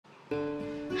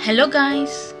Hello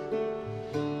guys!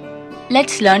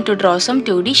 Let's learn to draw some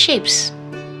 2D shapes.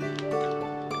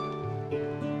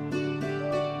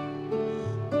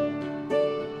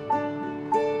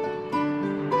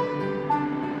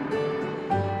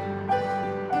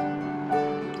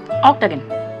 Octagon,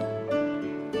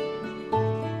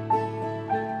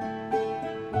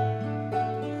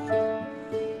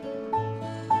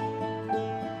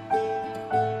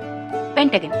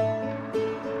 Pentagon,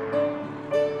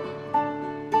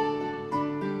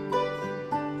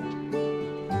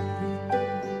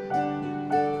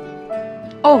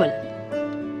 Oval,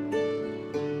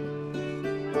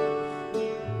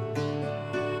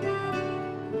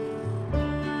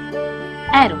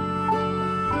 Arrow,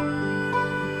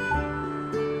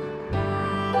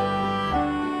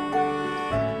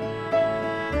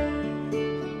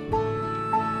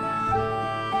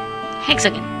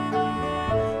 Hexagon,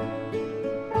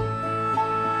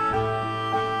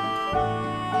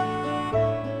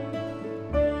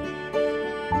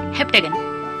 Heptagon.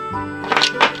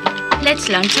 Let's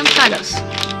learn some colors.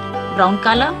 Brown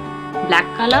color, black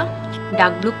color,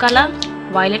 dark blue color,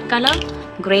 violet color,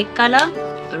 grey color,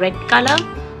 red color,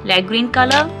 light green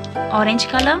color, orange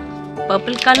color,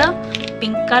 purple color,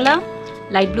 pink color,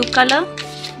 light blue color,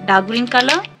 dark green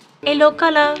color, yellow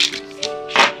color,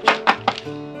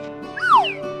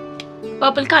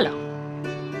 purple color,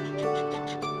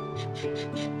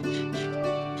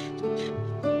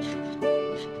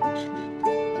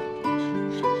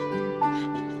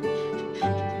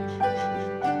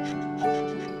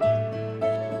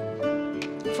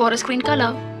 forest green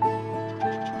color,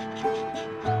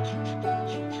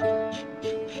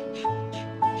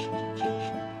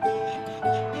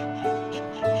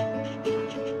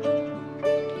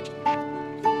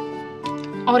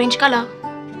 orange color,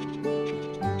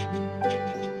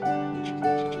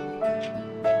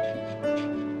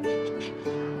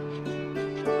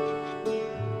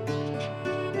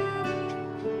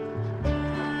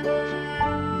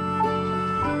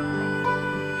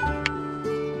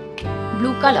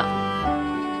 blue color,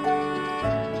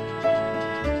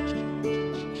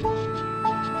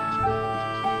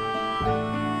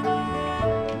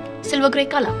 silver grey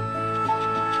color,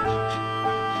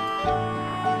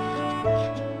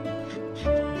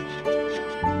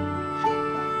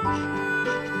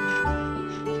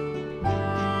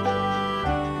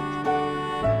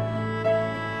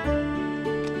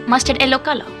 mustard yellow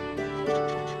color,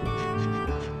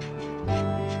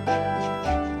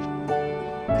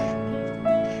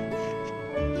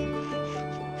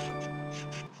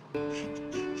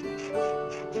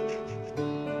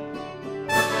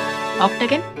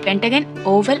 octagon, pentagon,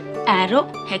 oval, arrow,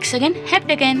 hexagon,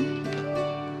 heptagon.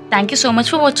 Thank you so much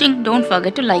for watching. Don't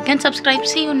forget to like and subscribe.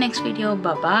 See you next video.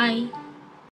 Bye bye.